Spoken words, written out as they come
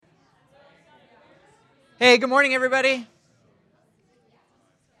Hey, good morning, everybody.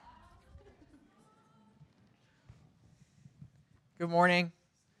 Good morning.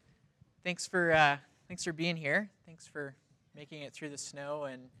 Thanks for being here. Thanks for making it through the snow.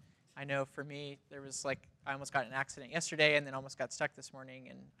 And I know for me, I almost got in an accident yesterday, and then almost got stuck this morning.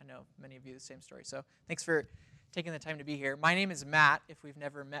 And I know many of you the same story. So thanks for taking the time to be here. My name is Matt. If we've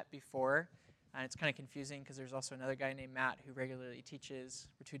never met before, and it's kind of confusing because there's also another guy named Matt who regularly teaches.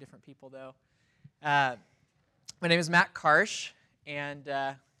 We're two different people, though. My name is Matt Karsh, and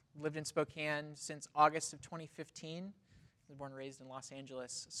lived in Spokane since August of 2015. I was born and raised in Los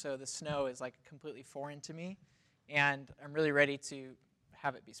Angeles, so the snow is like completely foreign to me, and I'm really ready to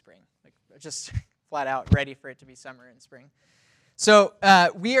have it be spring. Like just flat out ready for it to be summer and spring. So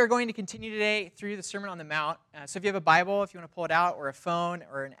we are going to continue today through the Sermon on the Mount. So if you have a Bible, if you want to pull it out, or a phone,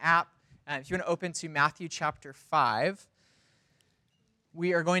 or an app, if you want to open to Matthew chapter 5,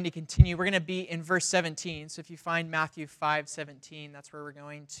 we are going to continue. We're going to be in verse 17. So if you find Matthew 5:17, that's where we're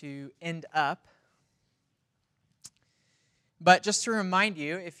going to end up. But just to remind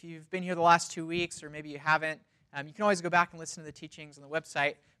you, if you've been here the last 2 weeks, or maybe you haven't, you can always go back and listen to the teachings on the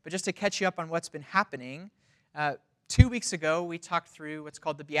website. But just to catch you up on what's been happening, 2 weeks ago, we talked through what's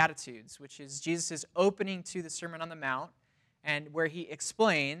called the Beatitudes, which is Jesus' opening to the Sermon on the Mount, and where he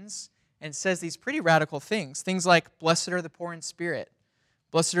explains and says these pretty radical things. Things like, blessed are the poor in spirit.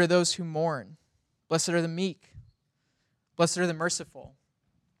 Blessed are those who mourn. Blessed are the meek. Blessed are the merciful.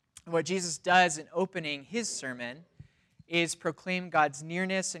 And what Jesus does in opening his sermon is proclaim God's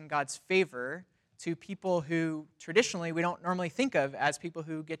nearness and God's favor to people who traditionally we don't normally think of as people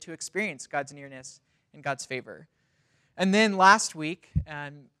who get to experience God's nearness and God's favor. And then last week,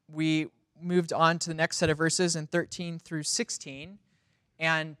 we moved on to the next set of verses in 13 through 16,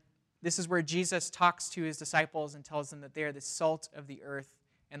 and this is where Jesus talks to his disciples and tells them that they are the salt of the earth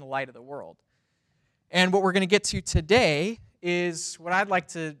and the light of the world. And what we're going to get to today is what I'd like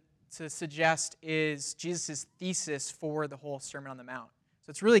to suggest is Jesus' thesis for the whole Sermon on the Mount. So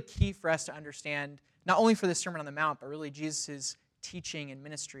it's really key for us to understand, not only for the Sermon on the Mount, but really Jesus' teaching and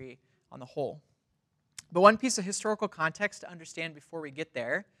ministry on the whole. But one piece of historical context to understand before we get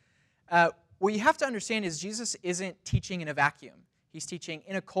there, what you have to understand is Jesus isn't teaching in a vacuum. He's teaching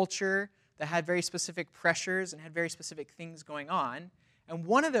in a culture that had very specific pressures and had very specific things going on. And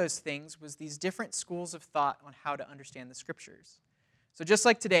one of those things was these different schools of thought on how to understand the Scriptures. So just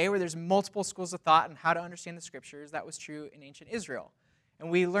like today, where there's multiple schools of thought on how to understand the Scriptures, that was true in ancient Israel. And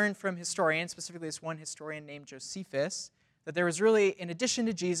we learned from historians, specifically this one historian named Josephus, that there was really, in addition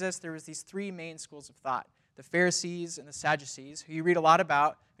to Jesus, there was these three main schools of thought: the Pharisees and the Sadducees, who you read a lot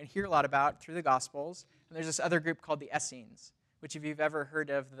about and hear a lot about through the Gospels. And there's this other group called the Essenes, which if you've ever heard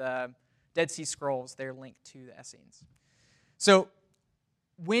of the Dead Sea Scrolls, they're linked to the Essenes. So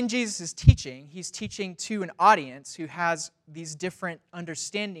when Jesus is teaching, he's teaching to an audience who has these different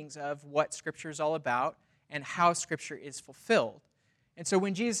understandings of what Scripture is all about and how Scripture is fulfilled. And so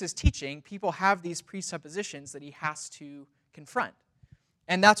when Jesus is teaching, people have these presuppositions that he has to confront.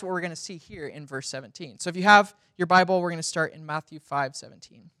 And that's what we're going to see here in verse 17. So if you have your Bible, we're going to start in Matthew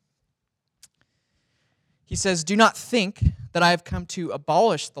 5:17. He says, "Do not think that I have come to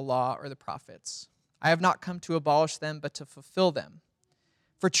abolish the law or the prophets. I have not come to abolish them, but to fulfill them.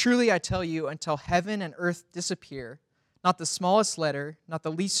 For truly I tell you, until heaven and earth disappear, not the smallest letter, not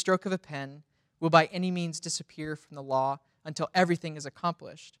the least stroke of a pen, will by any means disappear from the law until everything is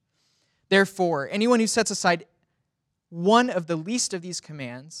accomplished. Therefore, anyone who sets aside one of the least of these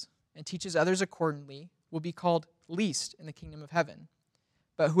commands and teaches others accordingly will be called least in the kingdom of heaven.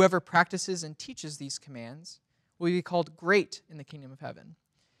 But whoever practices and teaches these commands will be called great in the kingdom of heaven.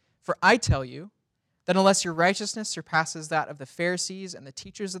 For I tell you that unless your righteousness surpasses that of the Pharisees and the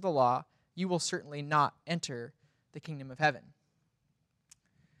teachers of the law, you will certainly not enter the kingdom of heaven."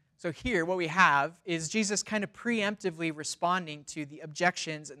 So here, what we have is Jesus kind of preemptively responding to the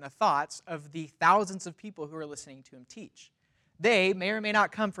objections and the thoughts of the thousands of people who are listening to him teach. They may or may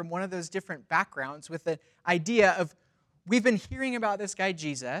not come from one of those different backgrounds with the idea of, we've been hearing about this guy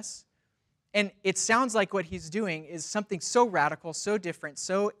Jesus, and it sounds like what he's doing is something so radical, so different,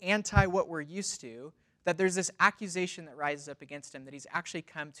 so anti what we're used to, that there's this accusation that rises up against him that he's actually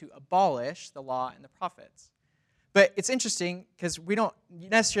come to abolish the law and the prophets. But it's interesting because we don't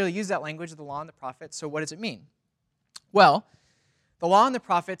necessarily use that language of the law and the prophets, so what does it mean? Well, the law and the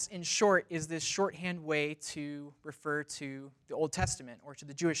prophets, in short, is this shorthand way to refer to the Old Testament or to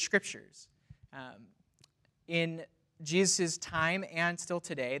the Jewish scriptures. In Jesus' time and still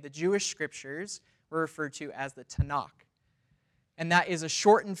today, the Jewish scriptures were referred to as the Tanakh. And that is a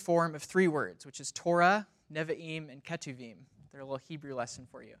shortened form of three words, which is Torah, Nevi'im, and Ketuvim. They're a little Hebrew lesson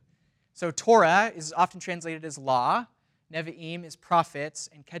for you. So Torah is often translated as law, Nevi'im is prophets,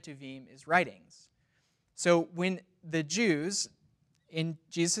 and Ketuvim is writings. So when the Jews in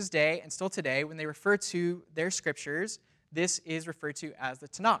Jesus' day and still today, when they refer to their scriptures, this is referred to as the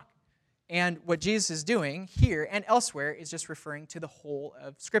Tanakh. And what Jesus is doing here and elsewhere is just referring to the whole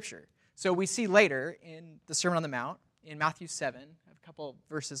of Scripture. So we see later in the Sermon on the Mount, in Matthew 7, I have a couple of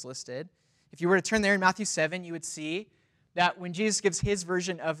verses listed. If you were to turn there in Matthew 7, you would see that when Jesus gives his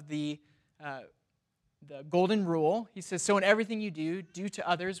version of the golden rule, he says, "So in everything you do, do to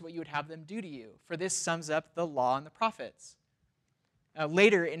others what you would have them do to you. For this sums up the law and the prophets."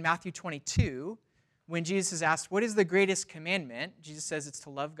 Later in Matthew 22, when Jesus is asked, what is the greatest commandment? Jesus says it's to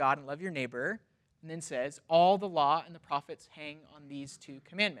love God and love your neighbor, and then says, all the law and the prophets hang on these two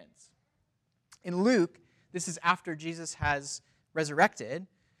commandments. In Luke, this is after Jesus has resurrected.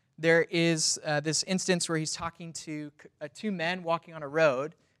 There is this instance where he's talking to two men walking on a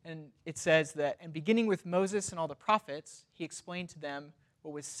road, and it says that, and beginning with Moses and all the prophets, he explained to them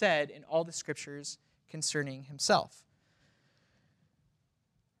what was said in all the scriptures concerning himself.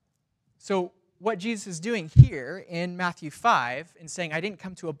 So what Jesus is doing here in Matthew 5, in saying, I didn't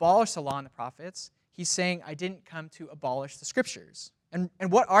come to abolish the law and the prophets, he's saying, I didn't come to abolish the scriptures. And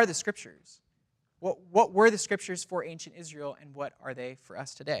what are the scriptures? What were the scriptures for ancient Israel, and what are they for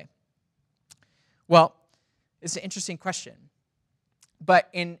us today? Well, it's an interesting question. But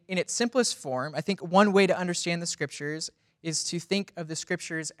in its simplest form, I think one way to understand the scriptures is to think of the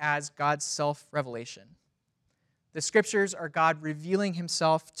scriptures as God's self-revelation. The scriptures are God revealing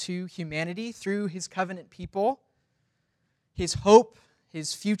himself to humanity through his covenant people, his hope,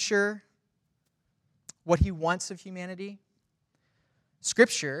 his future, what he wants of humanity.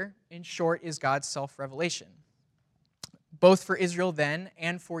 Scripture, in short, is God's self-revelation, both for Israel then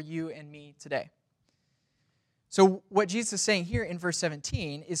and for you and me today. So what Jesus is saying here in verse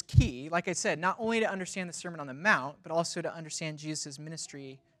 17 is key, like I said, not only to understand the Sermon on the Mount, but also to understand Jesus'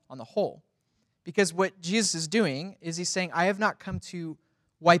 ministry on the whole. Because what Jesus is doing is he's saying, I have not come to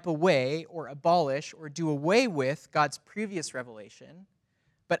wipe away or abolish or do away with God's previous revelation,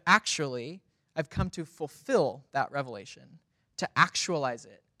 but actually I've come to fulfill that revelation, to actualize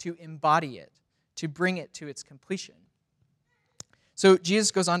it, to embody it, to bring it to its completion. So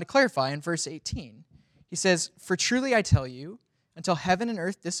Jesus goes on to clarify in verse 18. He says, for truly I tell you, until heaven and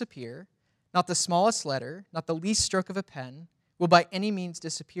earth disappear, not the smallest letter, not the least stroke of a pen, will by any means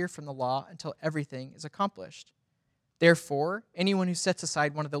disappear from the law until everything is accomplished. Therefore, anyone who sets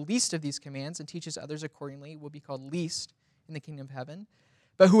aside one of the least of these commands and teaches others accordingly will be called least in the kingdom of heaven.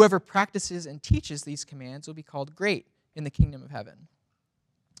 But whoever practices and teaches these commands will be called great in the kingdom of heaven.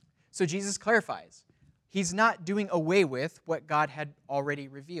 So Jesus clarifies. He's not doing away with what God had already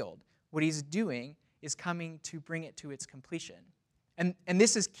revealed. What he's doing is coming to bring it to its completion. And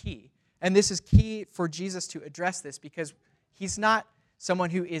this is key. And this is key for Jesus to address this, because he's not someone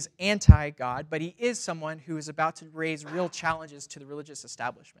who is anti-God, but he is someone who is about to raise real challenges to the religious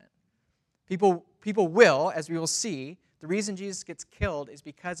establishment. People will, as we will see, the reason Jesus gets killed is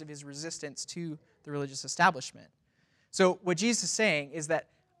because of his resistance to the religious establishment. So what Jesus is saying is that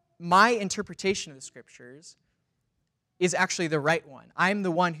my interpretation of the scriptures is actually the right one. I'm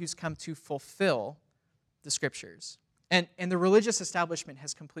the one who's come to fulfill the scriptures. And the religious establishment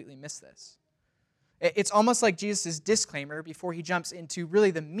has completely missed this. It's almost like Jesus' disclaimer before he jumps into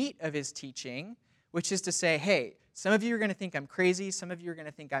really the meat of his teaching, which is to say, hey, some of you are going to think I'm crazy, some of you are going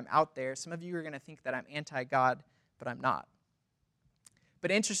to think I'm out there, some of you are going to think that I'm anti-God, but I'm not.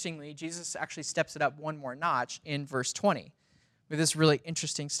 But interestingly, Jesus actually steps it up one more notch in verse 20 with this really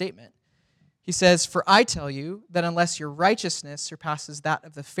interesting statement. He says, for I tell you that unless your righteousness surpasses that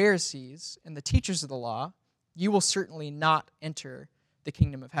of the Pharisees and the teachers of the law, you will certainly not enter the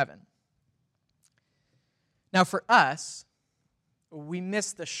kingdom of heaven. Now for us, we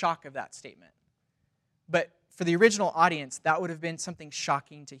miss the shock of that statement. But for the original audience, that would have been something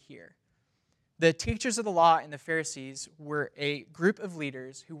shocking to hear. The teachers of the law and the Pharisees were a group of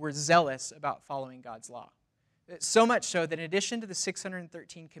leaders who were zealous about following God's law. So much so that in addition to the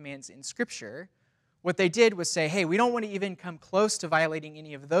 613 commands in Scripture, what they did was say, hey, we don't want to even come close to violating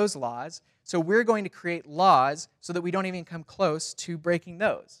any of those laws, so we're going to create laws so that we don't even come close to breaking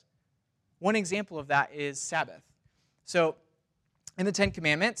those. One example of that is Sabbath. So in the Ten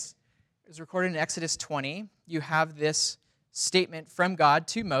Commandments, as recorded in Exodus 20, you have this statement from God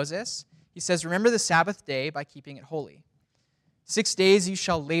to Moses. He says, remember the Sabbath day by keeping it holy. 6 days you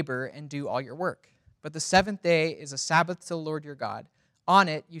shall labor and do all your work. But the seventh day is a Sabbath to the Lord your God. On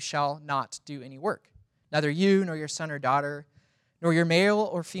it you shall not do any work. Neither you, nor your son or daughter, nor your male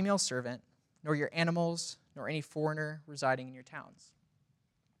or female servant, nor your animals, nor any foreigner residing in your towns.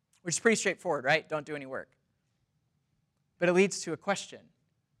 which is pretty straightforward, right? Don't do any work. But it leads to a question.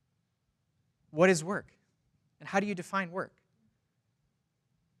 What is work? And how do you define work?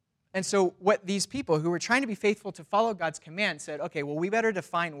 And so what these people who were trying to be faithful to follow God's command said, okay, well, we better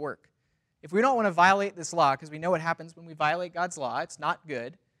define work. If we don't want to violate this law, because we know what happens when we violate God's law, it's not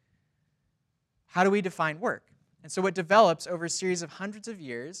good, how do we define work? And so what develops over a series of hundreds of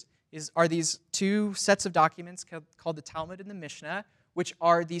years are these two sets of documents called the Talmud and the Mishnah, which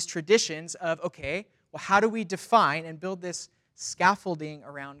are these traditions of, okay, well, how do we define and build this scaffolding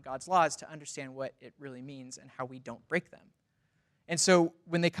around God's laws to understand what it really means and how we don't break them? And so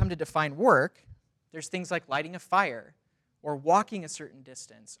when they come to define work, there's things like lighting a fire or walking a certain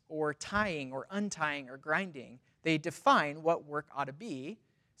distance or tying or untying or grinding. They define what work ought to be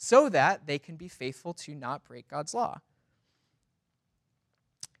so that they can be faithful to not break God's law.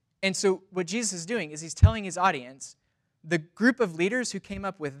 And so what Jesus is doing is he's telling his audience, the group of leaders who came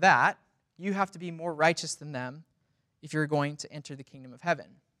up with that, you have to be more righteous than them if you're going to enter the kingdom of heaven.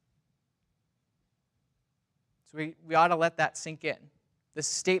 So we ought to let that sink in. The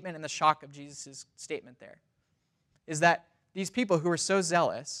statement and the shock of Jesus' statement there is that these people who are so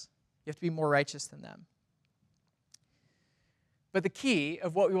zealous, you have to be more righteous than them. But the key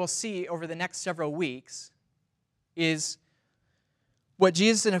of what we will see over the next several weeks is what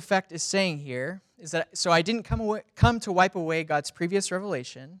Jesus, in effect, is saying here is that, so I didn't come to wipe away God's previous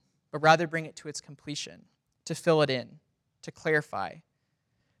revelation, but rather bring it to its completion, to fill it in, to clarify,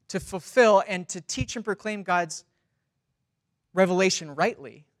 to fulfill, and to teach and proclaim God's revelation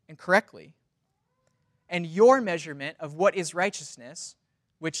rightly and correctly. And your measurement of what is righteousness,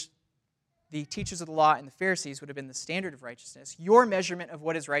 which the teachers of the law and the Pharisees would have been the standard of righteousness, your measurement of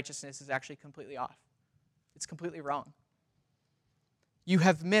what is righteousness is actually completely off. It's completely wrong. You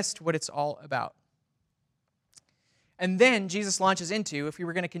have missed what it's all about. And then Jesus launches into, if we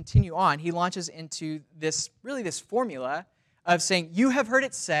were going to continue on, he launches into this formula of saying, you have heard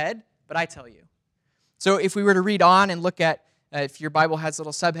it said, but I tell you. So if we were to read on and look at, if your Bible has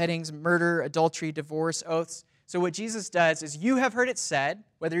little subheadings, murder, adultery, divorce, oaths. So what Jesus does is, you have heard it said,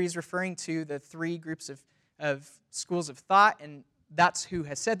 whether he's referring to the three groups of schools of thought, and that's who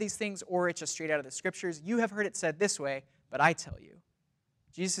has said these things, or it's just straight out of the scriptures. You have heard it said this way, but I tell you.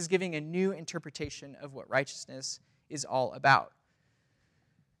 Jesus is giving a new interpretation of what righteousness is all about.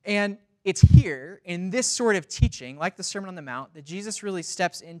 And it's here, in this sort of teaching, like the Sermon on the Mount, that Jesus really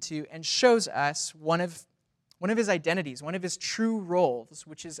steps into and shows us one of his identities, one of his true roles,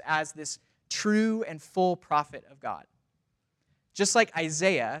 which is as this true and full prophet of God. Just like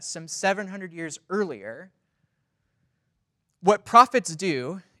Isaiah, some 700 years earlier, what prophets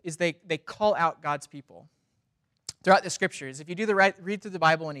do is they call out God's people. Throughout the scriptures, if you read through the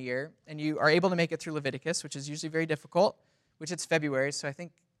Bible in a year, and you are able to make it through Leviticus, which is usually very difficult, which it's February, so I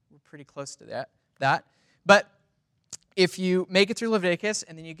think we're pretty close to that. But if you make it through Leviticus,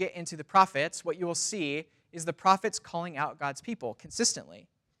 and then you get into the prophets, what you will see is the prophets calling out God's people consistently.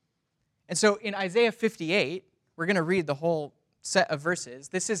 And so in Isaiah 58, we're going to read the whole set of verses.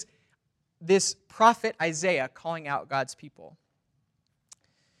 This is this prophet Isaiah calling out God's people.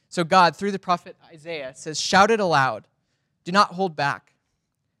 So God, through the prophet Isaiah, says, shout it aloud. Do not hold back.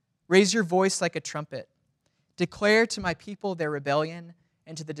 Raise your voice like a trumpet. Declare to my people their rebellion,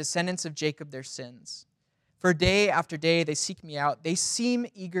 and to the descendants of Jacob their sins. For day after day they seek me out. They seem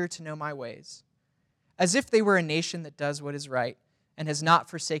eager to know my ways, as if they were a nation that does what is right and has not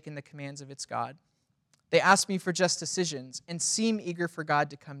forsaken the commands of its God. They ask me for just decisions and seem eager for God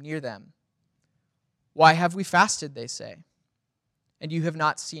to come near them. Why have we fasted, they say, and you have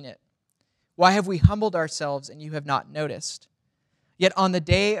not seen it? Why have we humbled ourselves and you have not noticed? Yet on the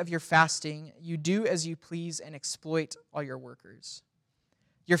day of your fasting, you do as you please and exploit all your workers.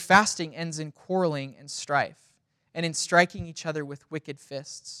 Your fasting ends in quarreling and strife, and in striking each other with wicked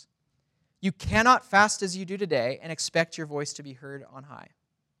fists. You cannot fast as you do today and expect your voice to be heard on high.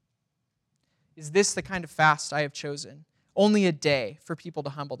 Is this the kind of fast I have chosen? Only a day for people to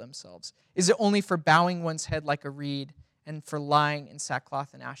humble themselves? Is it only for bowing one's head like a reed and for lying in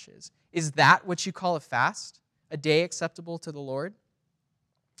sackcloth and ashes? Is that what you call a fast? A day acceptable to the Lord?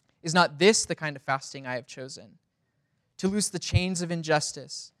 Is not this the kind of fasting I have chosen? To loose the chains of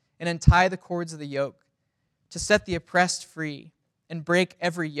injustice and untie the cords of the yoke, to set the oppressed free and break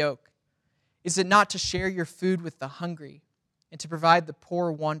every yoke? Is it not to share your food with the hungry and to provide the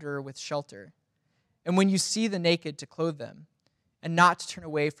poor wanderer with shelter? And when you see the naked, to clothe them, and not to turn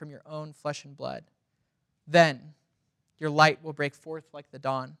away from your own flesh and blood? Then your light will break forth like the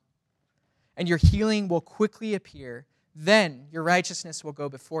dawn, and your healing will quickly appear. Then your righteousness will go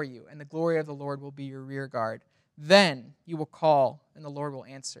before you, and the glory of the Lord will be your rear guard. Then you will call, and the Lord will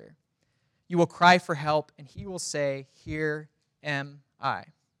answer. You will cry for help, and he will say, here am I.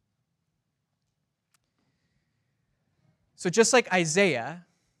 So just like Isaiah,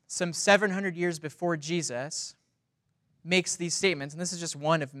 some 700 years before Jesus, makes these statements, and this is just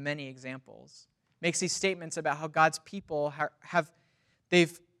one of many examples, makes these statements about how God's people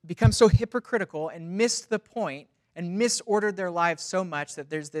they've become so hypocritical and missed the point and misordered their lives so much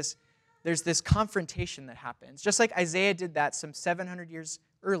that there's this confrontation that happens. Just like Isaiah did that some 700 years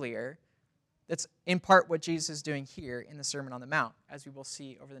earlier, that's in part what Jesus is doing here in the Sermon on the Mount, as we will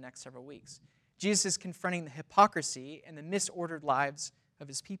see over the next several weeks. Jesus is confronting the hypocrisy and the misordered lives of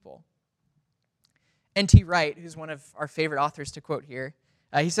his people. N.T. Wright, who's one of our favorite authors to quote here,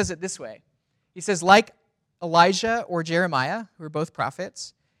 he says it this way. He says, like Elijah or Jeremiah, who are both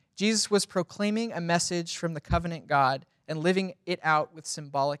prophets, Jesus was proclaiming a message from the covenant God and living it out with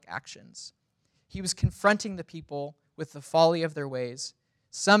symbolic actions. He was confronting the people with the folly of their ways,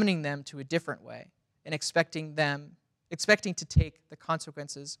 summoning them to a different way, and expecting to take the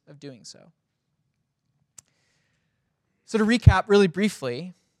consequences of doing so. So to recap really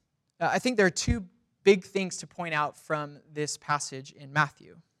briefly, I think there are two big things to point out from this passage in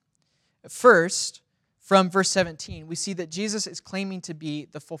Matthew. First, from verse 17, we see that Jesus is claiming to be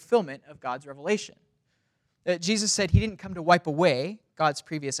the fulfillment of God's revelation. That Jesus said he didn't come to wipe away God's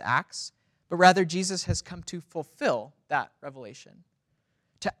previous acts, but rather Jesus has come to fulfill that revelation,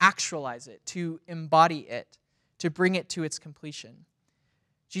 to actualize it, to embody it, to bring it to its completion.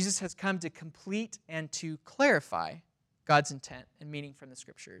 Jesus has come to complete and to clarify God's intent and meaning from the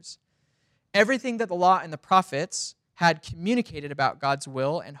Scriptures. Everything that the law and the prophets had communicated about God's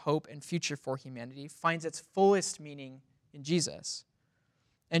will and hope and future for humanity finds its fullest meaning in Jesus.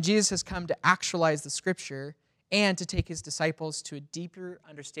 And Jesus has come to actualize the Scripture and to take his disciples to a deeper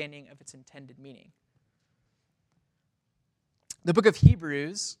understanding of its intended meaning. The book of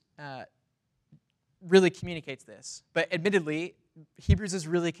Hebrews really communicates this, but admittedly, Hebrews is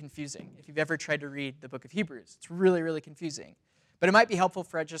really confusing. If you've ever tried to read the book of Hebrews, it's really, really confusing. But it might be helpful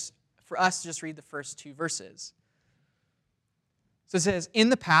for us to just read the first two verses. So it says, in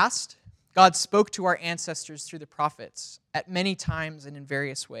the past, God spoke to our ancestors through the prophets at many times and in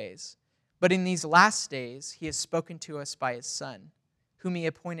various ways. But in these last days, he has spoken to us by his Son, whom he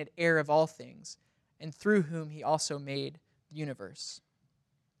appointed heir of all things, and through whom he also made the universe.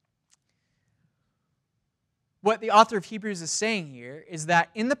 What the author of Hebrews is saying here is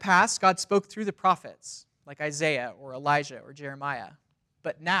that in the past, God spoke through the prophets, like Isaiah or Elijah or Jeremiah.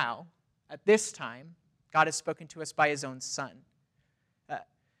 But now, at this time, God has spoken to us by his own Son.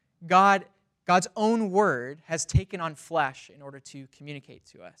 God's own word has taken on flesh in order to communicate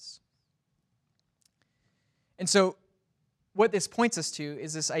to us. And so what this points us to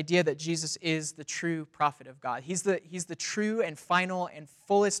is this idea that Jesus is the true prophet of God. He's the true and final and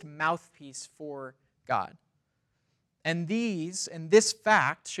fullest mouthpiece for God. And this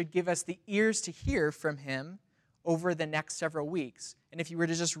fact should give us the ears to hear from him over the next several weeks. And if you were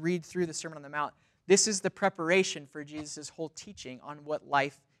to just read through the Sermon on the Mount, this is the preparation for Jesus' whole teaching on what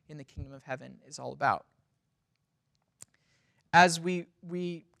life in the kingdom of heaven is all about. As we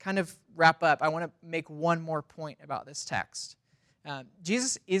kind of wrap up, I want to make one more point about this text.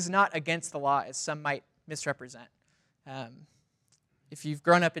 Jesus is not against the law, as some might misrepresent. If you've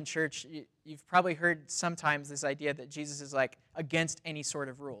grown up in church, you've probably heard sometimes this idea that Jesus is like against any sort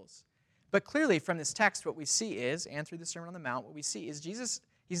of rules. But clearly from this text, what we see is, and through the Sermon on the Mount, what we see is Jesus,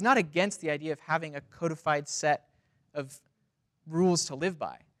 he's not against the idea of having a codified set of rules to live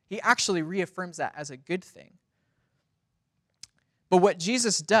by. He actually reaffirms that as a good thing. But what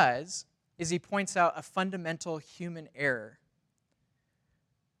Jesus does is he points out a fundamental human error.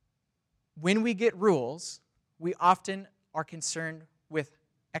 When we get rules, we often are concerned with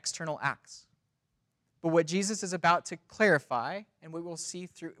external acts. But what Jesus is about to clarify, and what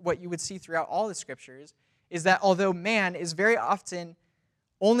you would see throughout all the Scriptures, is that although man is very often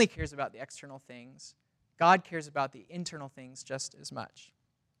only cares about the external things, God cares about the internal things just as much.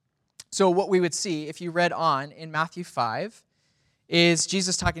 So what we would see, if you read on in Matthew 5, is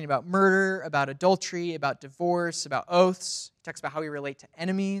Jesus talking about murder, about adultery, about divorce, about oaths. He talks about how we relate to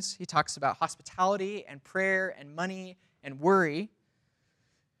enemies. He talks about hospitality and prayer and money and worry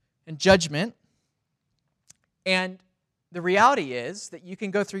and judgment. And the reality is that you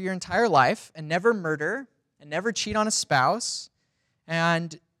can go through your entire life and never murder and never cheat on a spouse,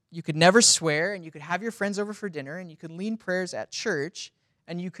 and you could never swear, and you could have your friends over for dinner, and you could lead prayers at church,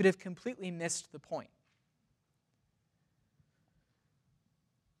 and you could have completely missed the point.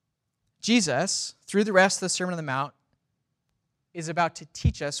 Jesus, through the rest of the Sermon on the Mount, is about to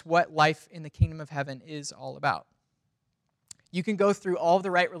teach us what life in the kingdom of heaven is all about. You can go through all of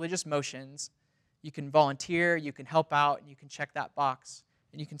the right religious motions. You can volunteer, you can help out, and you can check that box,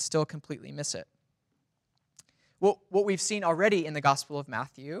 and you can still completely miss it. What we've seen already in the Gospel of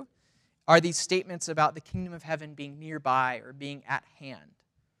Matthew are these statements about the kingdom of heaven being nearby or being at hand.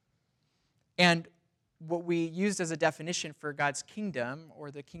 And what we used as a definition for God's kingdom or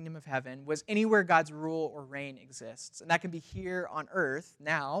the kingdom of heaven was anywhere God's rule or reign exists. And that can be here on earth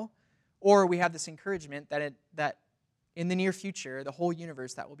now, or we have this encouragement that in the near future, the whole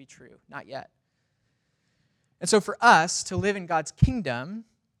universe, that will be true. Not yet. And so for us to live in God's kingdom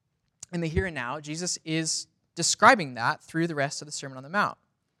in the here and now, Jesus is describing that through the rest of the Sermon on the Mount.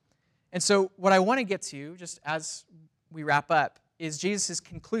 And so what I want to get to, just as we wrap up, is Jesus'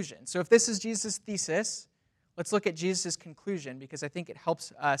 conclusion. So if this is Jesus' thesis, let's look at Jesus' conclusion, because I think it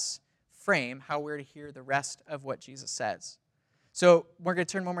helps us frame how we're to hear the rest of what Jesus says. So we're going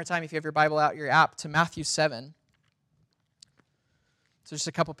to turn one more time, if you have your Bible out, your app, to Matthew 7. So just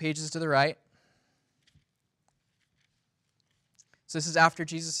a couple pages to the right. So this is after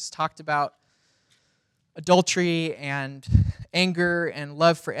Jesus has talked about adultery and anger and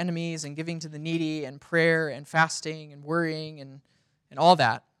love for enemies and giving to the needy and prayer and fasting and worrying and all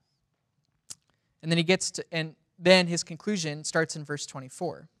that. And then he gets to, and then his conclusion starts in verse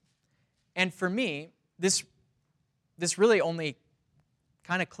 24. And for me, this really only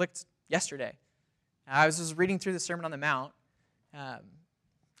kind of clicked yesterday. I was just reading through the Sermon on the Mount.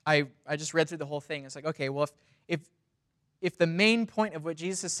 I just read through the whole thing. It's like, okay, well, if the main point of what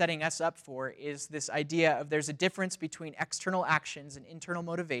Jesus is setting us up for is this idea of there's a difference between external actions and internal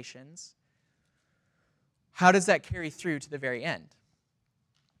motivations, how does that carry through to the very end?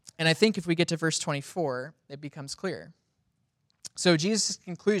 And I think if we get to verse 24, it becomes clear. So Jesus'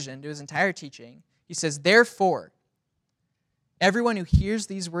 conclusion to his entire teaching, he says, "Therefore, everyone who hears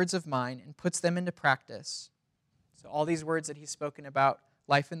these words of mine and puts them into practice," so all these words that he's spoken about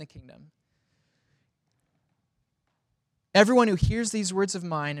life in the kingdom, "Everyone who hears these words of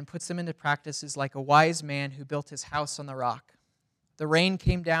mine and puts them into practice is like a wise man who built his house on the rock. The rain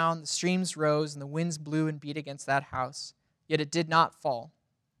came down, the streams rose, and the winds blew and beat against that house, yet it did not fall,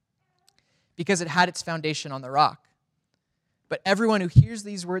 because it had its foundation on the rock. But everyone who hears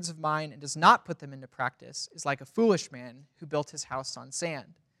these words of mine and does not put them into practice is like a foolish man who built his house on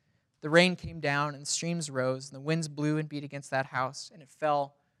sand. The rain came down, and the streams rose, and the winds blew and beat against that house, and it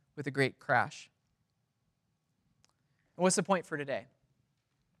fell with a great crash." And what's the point for today?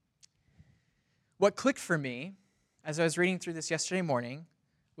 What clicked for me as I was reading through this yesterday morning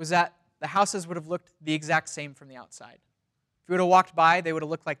was that the houses would have looked the exact same from the outside. If you would have walked by, they would have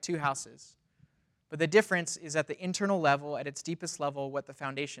looked like two houses. But the difference is at the internal level, at its deepest level, what the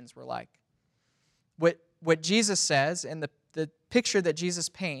foundations were like. What Jesus says, and the picture that Jesus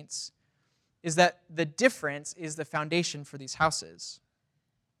paints, is that the difference is the foundation for these houses.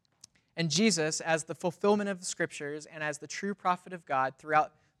 And Jesus, as the fulfillment of the Scriptures and as the true prophet of God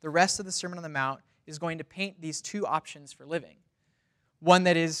throughout the rest of the Sermon on the Mount, is going to paint these two options for living. One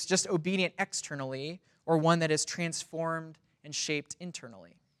that is just obedient externally, or one that is transformed and shaped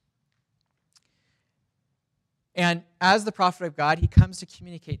internally. And as the prophet of God, he comes to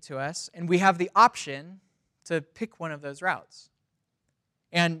communicate to us, and we have the option to pick one of those routes.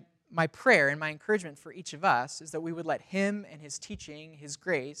 And my prayer and my encouragement for each of us is that we would let him and his teaching, his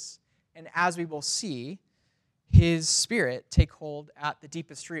grace, and as we will see, his Spirit take hold at the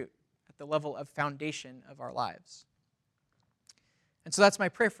deepest root, at the level of foundation of our lives. And so that's my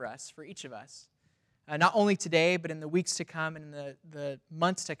prayer for us, for each of us. Not only today, but in the weeks to come and in the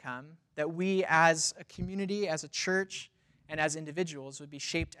months to come, that we as a community, as a church, and as individuals would be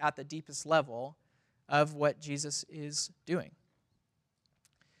shaped at the deepest level of what Jesus is doing.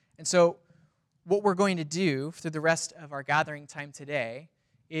 And so what we're going to do through the rest of our gathering time today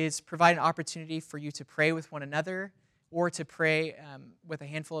is provide an opportunity for you to pray with one another or to pray with a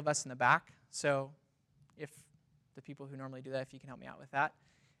handful of us in the back. So if the people who normally do that, if you can help me out with that.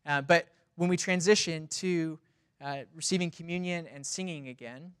 But when we transition to receiving communion and singing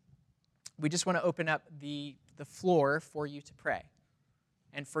again, we just want to open up the floor for you to pray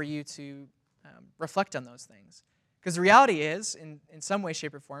and for you to reflect on those things. Because the reality is, in some way,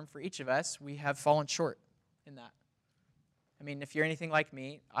 shape, or form, for each of us, we have fallen short in that. I mean, if you're anything like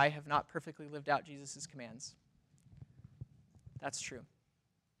me, I have not perfectly lived out Jesus' commands. That's true.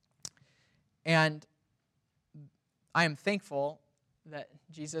 And I am thankful that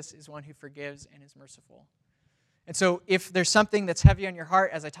Jesus is one who forgives and is merciful. And so if there's something that's heavy on your heart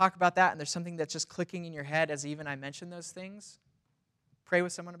as I talk about that, and there's something that's just clicking in your head as even I mention those things, pray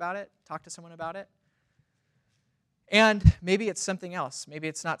with someone about it, talk to someone about it. And maybe it's something else. Maybe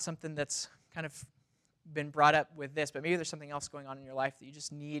it's not something that's kind of been brought up with this, but maybe there's something else going on in your life that you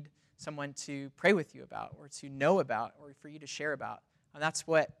just need someone to pray with you about or to know about or for you to share about. And that's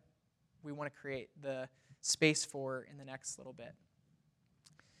what we want to create the space for in the next little bit.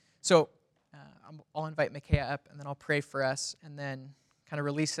 So I'll invite Micaiah up, and then I'll pray for us, and then kind of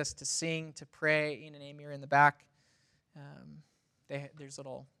release us to sing, to pray. Ian and Amy are in the back. There's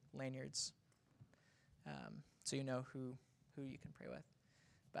little lanyards, so you know who you can pray with.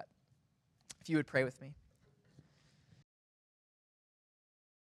 But if you would pray with me.